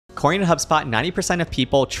According to HubSpot, 90% of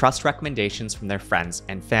people trust recommendations from their friends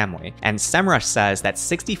and family. And SEMRush says that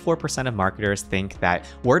 64% of marketers think that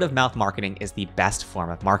word of mouth marketing is the best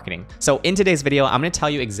form of marketing. So in today's video, I'm going to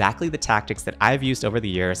tell you exactly the tactics that I've used over the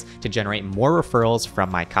years to generate more referrals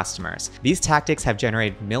from my customers. These tactics have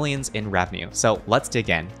generated millions in revenue. So let's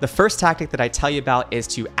dig in. The first tactic that I tell you about is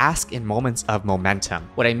to ask in moments of momentum.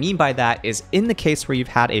 What I mean by that is in the case where you've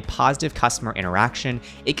had a positive customer interaction,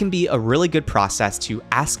 it can be a really good process to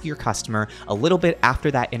ask your customer a little bit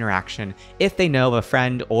after that interaction if they know of a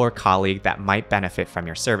friend or colleague that might benefit from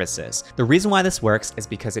your services. The reason why this works is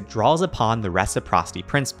because it draws upon the reciprocity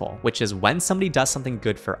principle, which is when somebody does something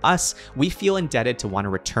good for us, we feel indebted to want to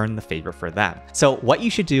return the favor for them. So what you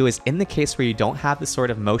should do is in the case where you don't have this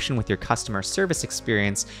sort of motion with your customer service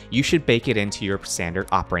experience, you should bake it into your standard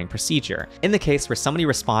operating procedure. In the case where somebody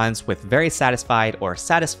responds with very satisfied or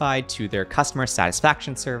satisfied to their customer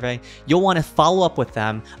satisfaction survey, you'll want to follow up with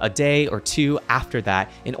them a day or two after that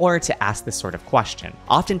in order to ask this sort of question.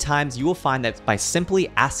 Oftentimes, you will find that by simply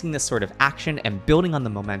asking this sort of action and building on the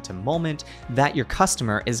momentum moment, that your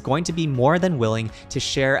customer is going to be more than willing to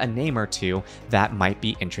share a name or two that might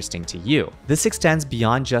be interesting to you. This extends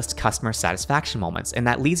beyond just customer satisfaction moments, and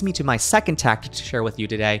that leads me to my second tactic to share with you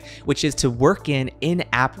today, which is to work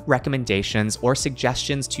in-app recommendations or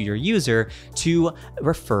suggestions to your user to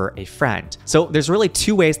refer a friend. So there's really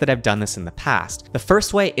two ways that I've done this in the past. The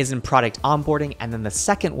first way is in product onboarding, and then the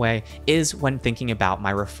second way is when thinking about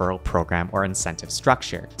my referral program or incentive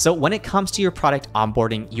structure. So when it comes to your product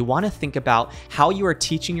onboarding, you want to think about how you are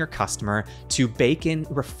teaching your customer to bake in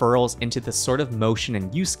referrals into the sort of motion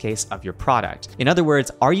and use case of your product. In other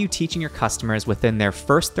words, are you teaching your customers within their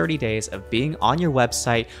first 30 days of being on your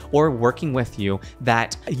website or working with you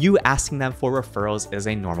that you asking them for referrals is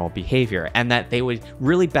a normal behavior, and that they would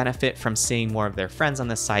really benefit from seeing more of their friends on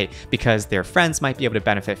the site because their friends might be able to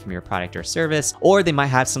benefit from your product or service, or they might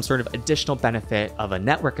have some sort of additional benefit of a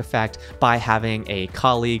network effect by having a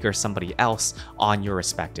colleague or somebody else on your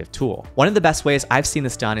respective tool. One of the best ways I've seen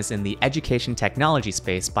this done is in the education technology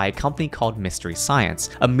space by a company called Mystery Science.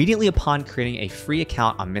 Immediately upon creating a free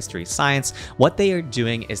account on Mystery Science, what they are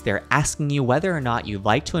doing is they're asking you whether or not you'd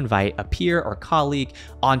like to invite a peer or colleague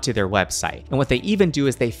onto their website. And what they even do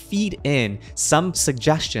is they feed in some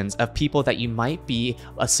suggestions of people that you might be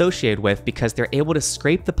associated with because they're able to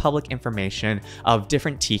scrape the public information of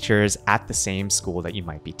different teachers at the same school that you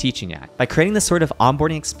might be teaching at. By creating this sort of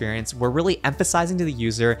onboarding experience, we're really emphasizing to the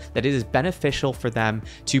user that it is beneficial for them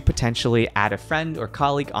to potentially add a friend or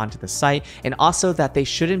colleague onto the site, and also that they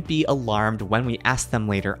shouldn't be alarmed when we ask them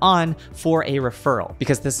later on for a referral,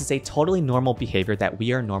 because this is a totally normal behavior that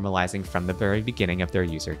we are normalizing from the very beginning of their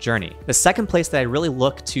user journey. The second place that I really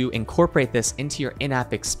look to incorporate this into your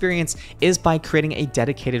in-app experience is by creating a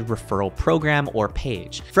dedicated referral program or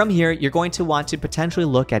page. From here, you're going to want to potentially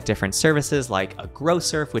look at different services like a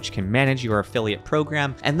GrowSurf, which can manage your affiliate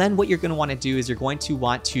program. And then what you're going to want to do is you're going to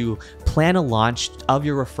want to plan a launch of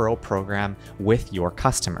your referral program with your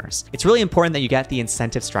customers. It's really important that you get the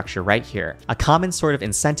incentive structure right here. A common sort of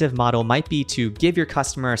incentive model might be to give your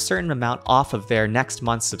customer a certain amount off of their next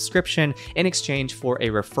month's subscription in exchange for a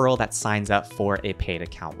referral that signs up for a paid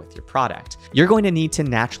account with your product. You're going to need to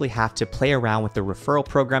naturally have to play around with the referral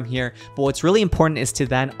program here, but what's really important is to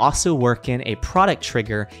then also work in a product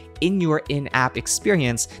trigger in your in-app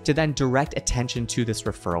experience to then direct attention to this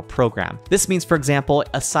referral program. This means, for example,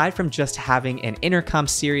 aside from just having an intercom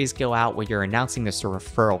series go out where you're announcing this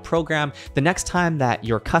referral program, the next time that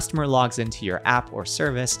your customer logs into your app or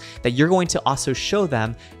service, that you're going to also show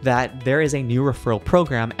them that there is a new referral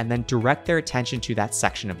program and then direct their attention to that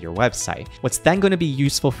section of your website. What's then going to be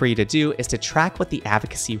useful for you to do is to track what the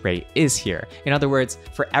advocacy rate is here. In other words,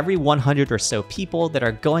 for every 100 or so people that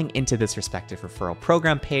are going into this respective referral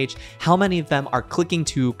program page, how many of them are clicking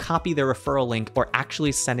to copy their referral link or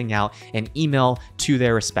actually sending out an email to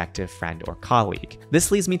their respective friend or colleague.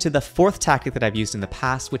 This leads me to the fourth tactic that I've used in the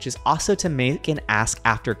past, which is also to make an ask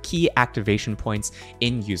after key activation points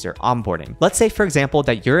in user onboarding. Let's say, for example,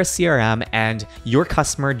 that you're a CRM and your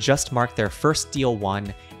customer just marked their first deal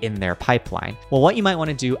won in their pipeline. Well, what you might want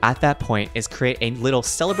to do at that point is create a little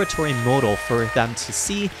celebratory modal for them to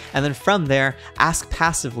see, and then from there, ask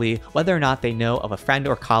passively whether or not they know of a friend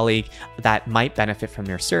or colleague colleague that might benefit from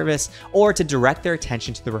your service, or to direct their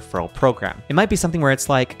attention to the referral program. It might be something where it's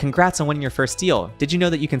like, congrats on winning your first deal. Did you know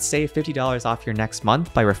that you can save $50 off your next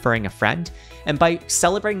month by referring a friend? And by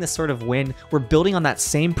celebrating this sort of win, we're building on that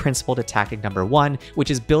same principle to tactic number 1, which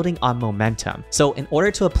is building on momentum. So in order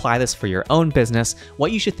to apply this for your own business,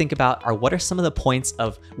 what you should think about are what are some of the points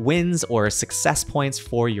of wins or success points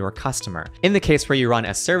for your customer. In the case where you run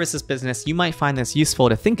a services business, you might find this useful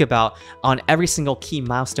to think about on every single key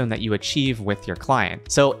milestone that you achieve with your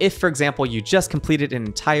client. So if, for example, you just completed an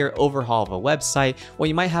entire overhaul of a website, well,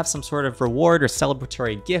 you might have some sort of reward or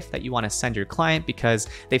celebratory gift that you want to send your client because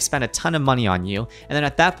they've spent a ton of money on you. And then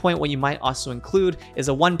at that point, what you might also include is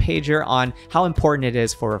a one-pager on how important it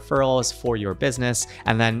is for referrals for your business,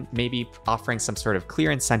 and then maybe offering some sort of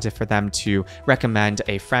clear incentive for them to recommend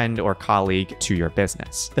a friend or colleague to your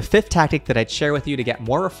business. The 5th tactic that I'd share with you to get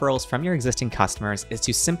more referrals from your existing customers is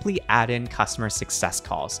to simply add in customer success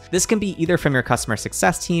calls. This can be either from your customer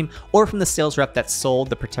success team or from the sales rep that sold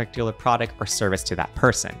the particular product or service to that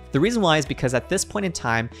person. The reason why is because at this point in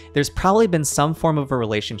time, there's probably been some form of a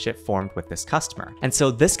relationship formed with this customer. And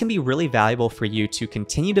so this can be really valuable for you to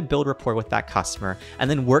continue to build rapport with that customer and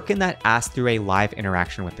then work in that ask through a live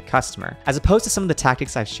interaction with the customer. As opposed to some of the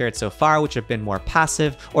tactics I've shared so far, which have been more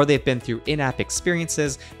passive or they've been through in-app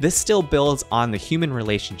experiences, this still builds on the human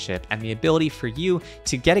relationship and the ability for you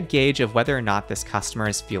to get a gauge of whether or not this customer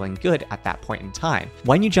is feeling good at that point in time.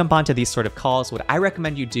 When you jump onto these sort of calls, what I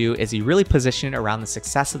recommend you do is you really position it around the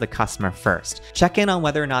success of the customer first. Check in on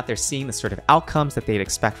whether or not they're seeing the sort of outcomes that they'd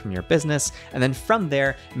expect from your business, and then from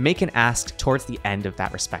there, make an ask towards the end of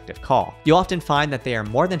that respective call. You'll often find that they are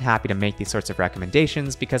more than happy to make these sorts of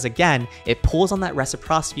recommendations because, again, it pulls on that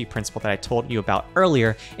reciprocity principle that I told you about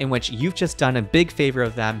earlier, in which you've just done a big favor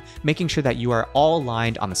of them, making sure that you are all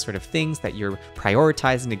aligned on the sort of things that you're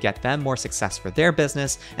prioritizing to get them more success for their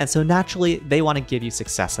business, and so naturally, they want to give you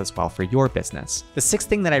success as well for your business. The 6th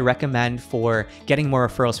thing that I recommend for getting more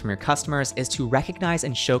referrals from your customers is to recognize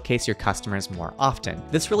and showcase your customers more often.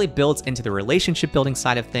 This really builds into the relationship building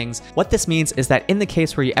side of things. What this means is that in the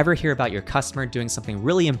case where you ever hear about your customer doing something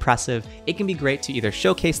really impressive, it can be great to either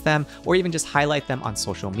showcase them or even just highlight them on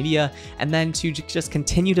social media, and then to just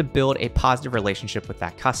continue to build a positive relationship with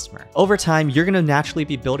that customer. Over time, you're going to naturally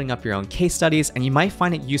be building up your own case studies, and you might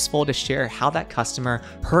find it useful to share how that customer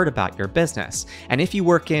heard about your business. And if you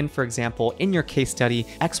work in, for example, in your case study,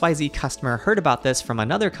 XYZ customer heard about this from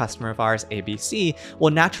another customer of ours, ABC,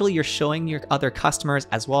 well, naturally you're showing your other customers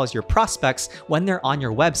as well as your prospects when they're on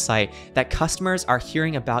your website that customers are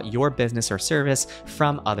hearing about your business or service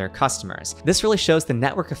from other customers. This really shows the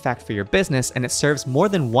network effect for your business, and it serves more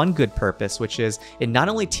than one good purpose, which is it not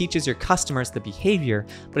only teaches your customers the behavior,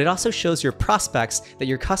 but it also shows your prospects that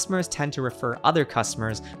your customers tend to refer other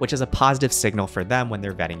customers, which is a positive signal for them when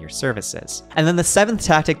they're vetting your services. And then the 7th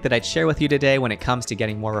tactic that I'd share with you today when it comes to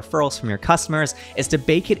getting more referrals from your customers is to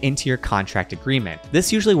bake it into your contract agreement.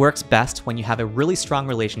 This usually works best when you have a really strong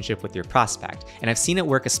relationship with your prospect, and I've seen it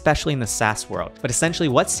work especially in the SaaS world. But essentially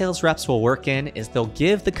what sales reps will work in is they'll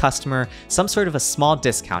give the customer some sort of a small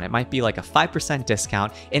discount. It might be like a 5%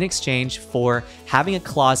 discount in exchange for having a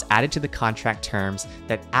clause added to the contract terms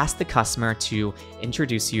that asks the customer to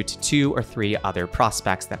introduce you to 2 or 3 other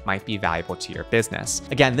prospects that might be valuable to your business.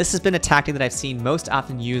 Again, this has been a tactic that I've seen most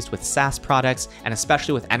often used with SaaS products, and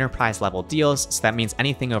especially with enterprise level deals. So that means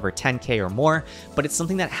anything over 10K or more, but it's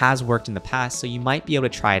something that has worked in the past, so you might be able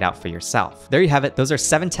to try it out for yourself. There you have it. Those are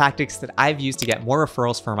 7 tactics that I've used to get more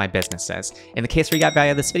referrals for my businesses. In the case where you got value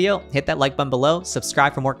out of this video, hit that like button below,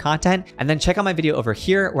 subscribe for more content, and then check out my video over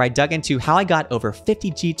here where I dug into how I got over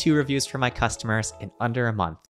 50 G2 reviews for my customers in under a month.